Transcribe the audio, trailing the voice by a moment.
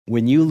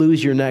When you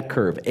lose your neck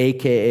curve,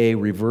 AKA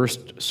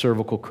reversed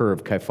cervical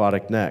curve,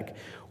 kyphotic neck,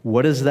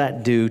 what does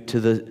that do to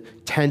the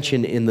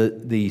tension in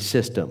the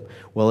system?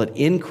 Well, it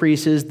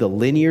increases the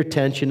linear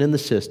tension in the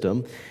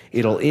system.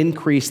 It'll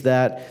increase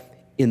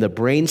that in the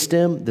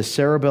brainstem, the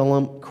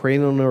cerebellum,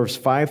 cranial nerves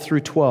 5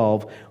 through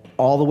 12,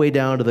 all the way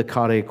down to the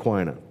cauda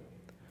equina.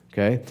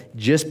 Okay?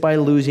 Just by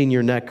losing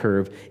your neck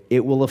curve,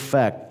 it will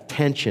affect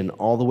tension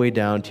all the way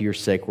down to your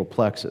sacral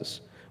plexus.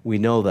 We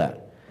know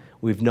that.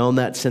 We've known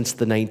that since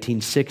the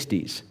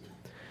 1960s.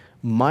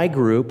 My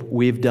group,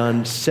 we've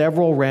done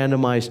several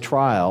randomized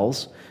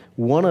trials.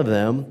 One of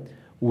them,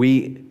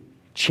 we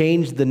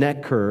changed the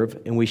neck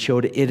curve and we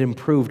showed it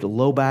improved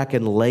low back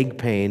and leg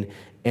pain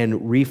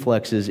and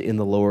reflexes in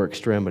the lower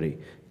extremity.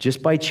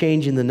 Just by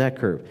changing the neck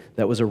curve.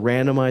 That was a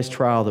randomized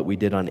trial that we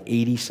did on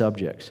 80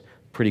 subjects.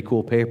 Pretty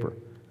cool paper.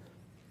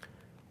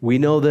 We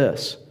know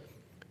this.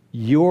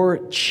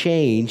 Your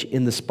change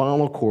in the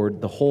spinal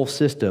cord, the whole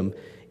system,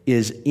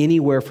 is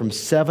anywhere from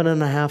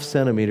 7.5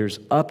 centimeters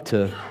up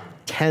to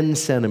 10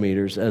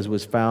 centimeters, as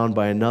was found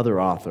by another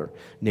author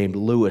named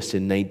Lewis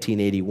in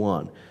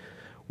 1981.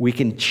 We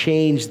can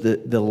change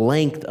the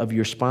length of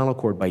your spinal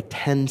cord by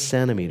 10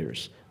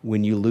 centimeters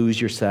when you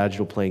lose your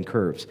sagittal plane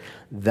curves.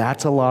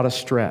 That's a lot of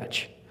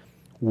stretch.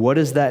 What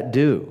does that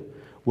do?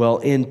 Well,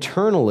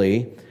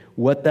 internally,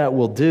 what that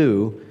will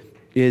do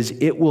is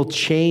it will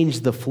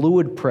change the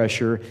fluid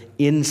pressure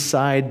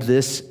inside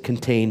this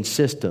contained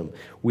system.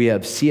 We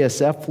have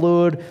CSF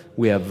fluid,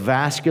 we have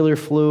vascular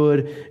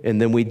fluid, and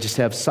then we just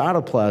have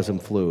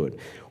cytoplasm fluid.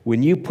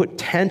 When you put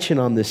tension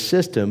on this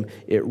system,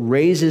 it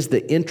raises the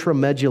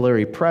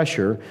intramedullary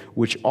pressure,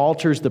 which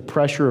alters the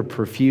pressure of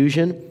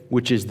perfusion,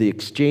 which is the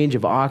exchange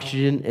of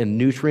oxygen and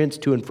nutrients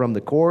to and from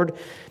the cord.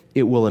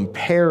 It will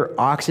impair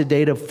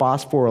oxidative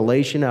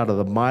phosphorylation out of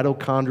the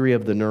mitochondria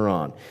of the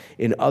neuron.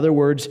 In other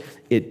words,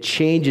 it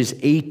changes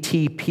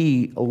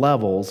ATP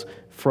levels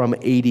from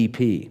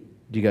ADP.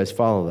 Do you guys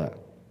follow that?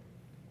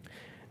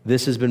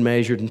 This has been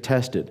measured and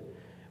tested.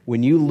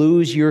 When you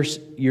lose your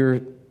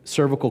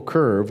cervical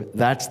curve,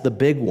 that's the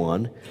big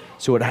one,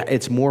 so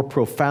it's more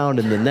profound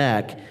in the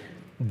neck.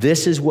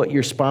 This is what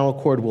your spinal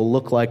cord will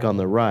look like on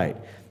the right.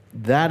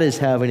 That is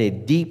having a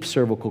deep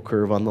cervical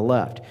curve on the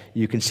left.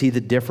 You can see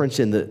the difference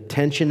in the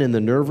tension in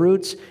the nerve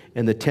roots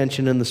and the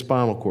tension in the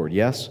spinal cord,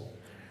 yes?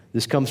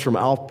 This comes from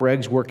Alf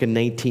Bregg's work in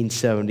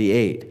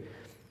 1978.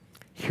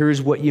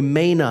 Here's what you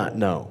may not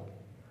know.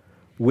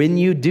 When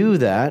you do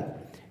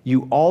that,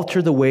 you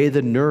alter the way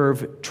the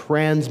nerve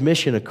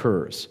transmission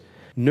occurs.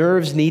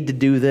 Nerves need to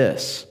do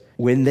this.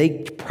 When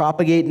they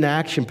propagate an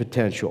action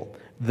potential,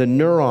 the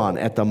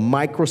neuron at the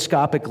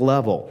microscopic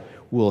level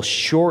will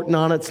shorten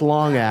on its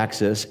long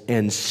axis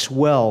and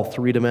swell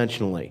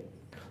three-dimensionally.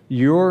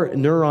 Your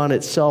neuron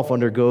itself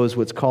undergoes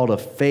what's called a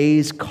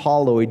phase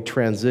colloid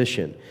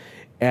transition.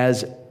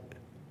 As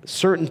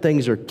certain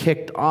things are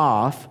kicked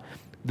off,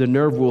 the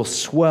nerve will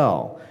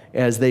swell.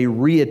 As they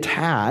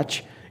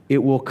reattach, it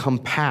will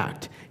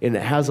compact, and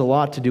it has a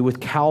lot to do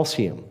with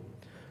calcium.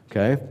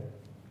 Okay?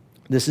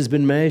 This has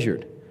been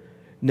measured.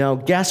 Now,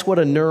 guess what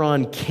a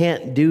neuron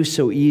can't do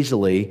so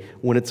easily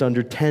when it's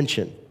under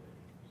tension?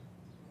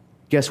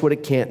 Guess what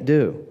it can't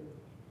do?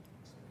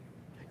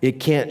 It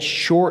can't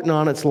shorten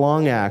on its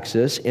long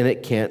axis, and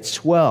it can't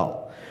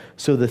swell.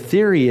 So the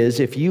theory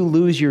is if you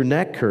lose your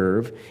neck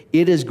curve,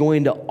 it is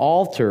going to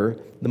alter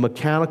the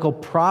mechanical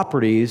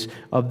properties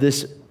of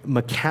this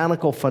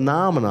mechanical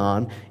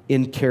phenomenon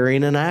in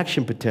carrying an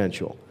action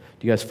potential.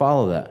 Do you guys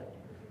follow that?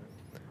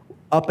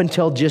 Up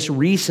until just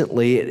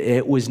recently,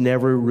 it was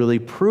never really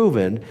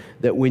proven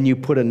that when you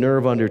put a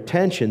nerve under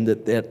tension,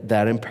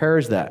 that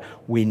impairs that.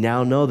 We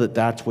now know that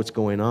that's what's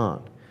going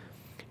on.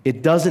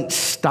 It doesn't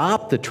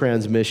stop the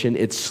transmission,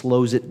 it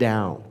slows it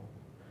down.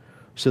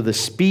 So the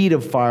speed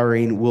of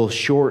firing will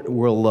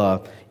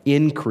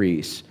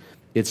increase.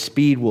 Its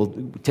speed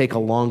will take a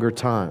longer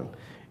time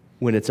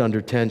when it's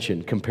under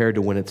tension compared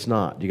to when it's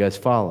not. Do you guys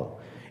follow?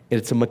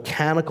 It's a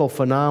mechanical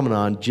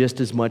phenomenon just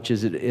as much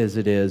as it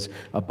is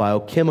a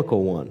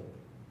biochemical one.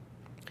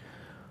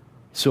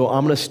 So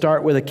I'm going to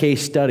start with a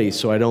case study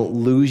so I don't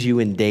lose you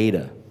in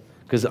data.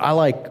 Because I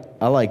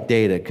like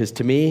data, because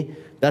to me,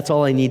 that's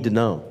all I need to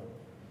know.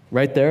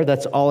 Right there,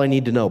 that's all I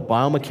need to know.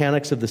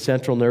 Biomechanics of the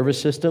central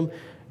nervous system,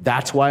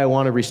 that's why I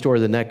want to restore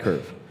the neck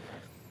curve.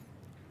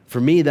 For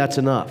me, that's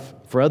enough.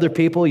 For other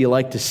people, you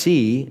like to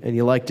see, and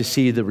you like to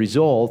see the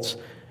results,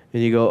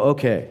 and you go,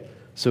 okay.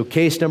 So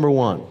case number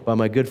 1 by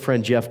my good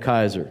friend Jeff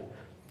Kaiser.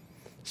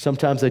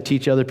 Sometimes I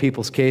teach other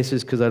people's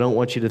cases because I don't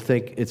want you to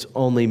think it's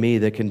only me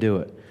that can do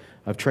it.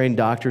 I've trained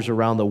doctors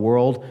around the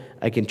world.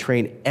 I can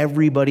train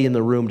everybody in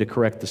the room to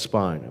correct the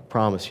spine. I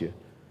promise you.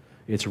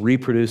 It's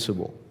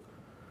reproducible.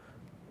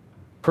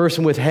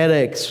 Person with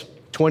headaches,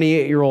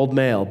 28-year-old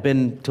male,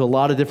 been to a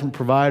lot of different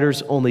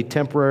providers, only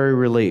temporary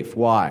relief.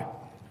 Why?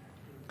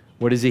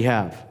 What does he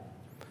have?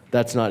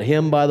 That's not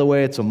him, by the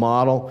way. It's a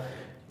model.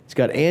 It's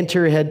got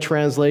anterior head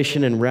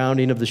translation and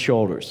rounding of the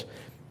shoulders.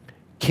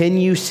 Can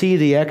you see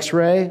the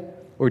x-ray,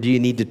 or do you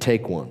need to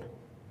take one?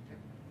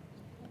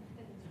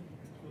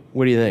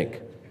 What do you think?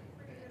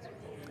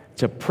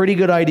 It's a pretty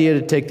good idea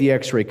to take the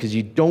x-ray because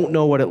you don't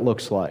know what it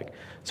looks like.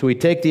 So we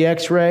take the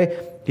x-ray.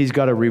 He's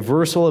got a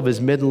reversal of his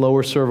mid and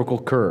lower cervical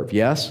curve.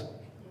 Yes?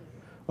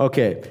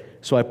 Okay.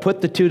 So I put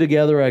the two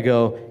together. I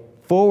go,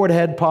 forward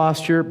head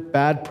posture,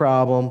 bad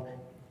problem.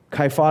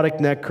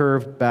 Kyphotic neck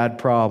curve, bad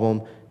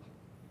problem.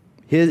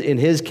 In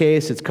his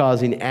case, it's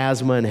causing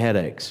asthma and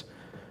headaches.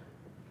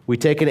 We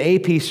take an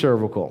AP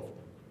cervical.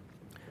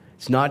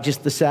 It's not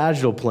just the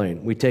sagittal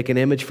plane. We take an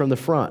image from the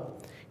front.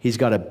 He's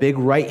got a big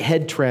right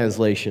head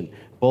translation.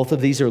 Both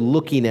of these are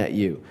looking at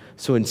you.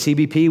 So in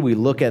CBP, we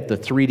look at the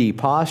 3D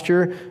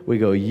posture. We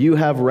go, you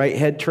have right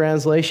head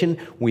translation.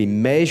 We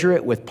measure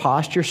it with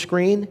posture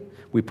screen.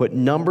 We put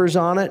numbers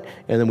on it,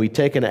 and then we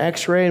take an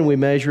x-ray and we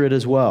measure it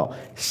as well.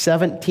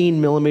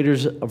 17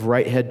 millimeters of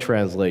right head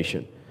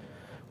translation.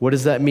 What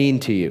does that mean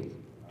to you?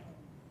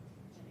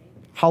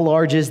 How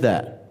large is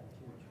that?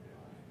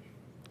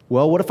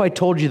 Well, what if I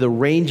told you the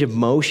range of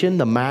motion,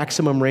 the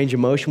maximum range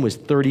of motion was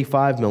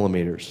 35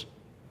 millimeters?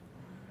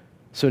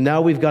 So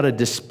now we've got a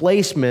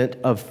displacement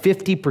of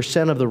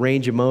 50% of the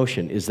range of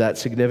motion. Is that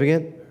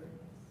significant?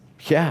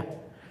 Yeah.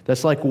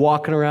 That's like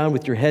walking around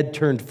with your head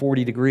turned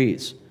 40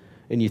 degrees,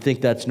 and you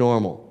think that's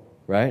normal,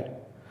 right?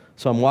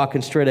 So I'm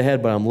walking straight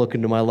ahead, but I'm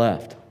looking to my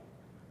left.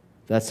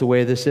 That's the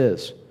way this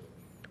is.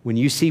 When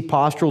you see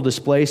postural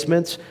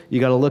displacements, you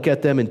got to look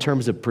at them in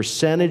terms of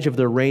percentage of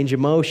their range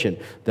of motion.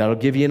 That'll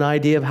give you an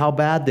idea of how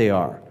bad they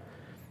are.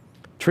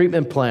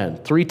 Treatment plan,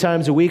 3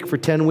 times a week for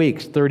 10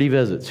 weeks, 30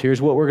 visits.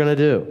 Here's what we're going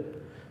to do.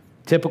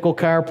 Typical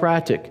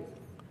chiropractic,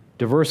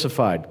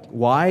 diversified.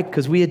 Why?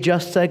 Because we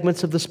adjust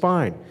segments of the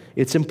spine.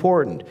 It's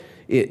important.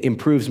 It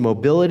improves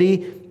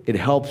mobility. It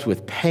helps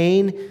with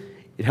pain.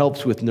 It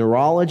helps with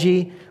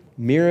neurology,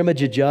 mirror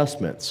image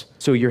adjustments.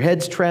 So your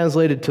head's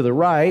translated to the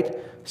right,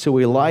 so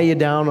we lie you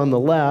down on the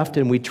left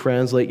and we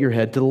translate your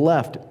head to the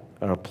left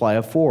and apply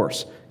a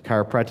force.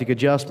 Chiropractic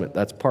adjustment,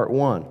 that's part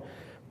 1.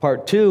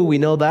 Part 2, we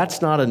know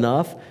that's not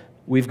enough.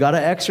 We've got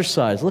to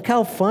exercise. Look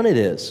how fun it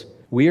is.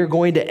 We are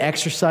going to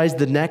exercise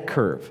the neck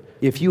curve.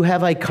 If you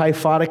have a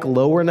kyphotic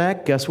lower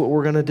neck, guess what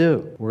we're going to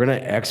do? We're going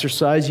to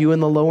exercise you in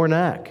the lower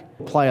neck.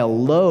 Apply a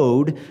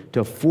load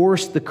to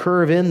force the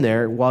curve in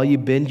there while you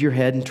bend your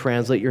head and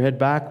translate your head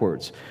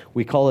backwards.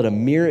 We call it a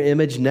mirror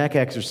image neck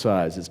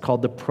exercise. It's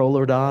called the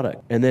prolordotic.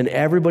 And then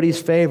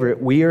everybody's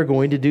favorite, we are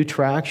going to do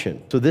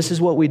traction. So this is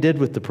what we did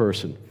with the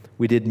person.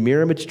 We did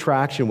mirror image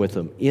traction with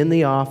them in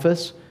the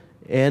office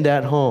and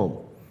at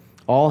home.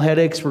 All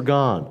headaches were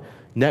gone.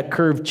 Neck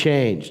curve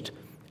changed.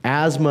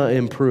 Asthma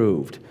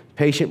improved.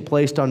 Patient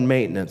placed on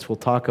maintenance. We'll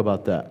talk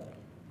about that.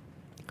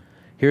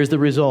 Here's the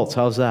results.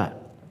 How's that?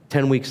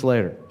 10 weeks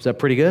later. Is that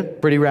pretty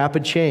good? Pretty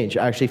rapid change,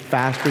 actually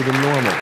faster than normal.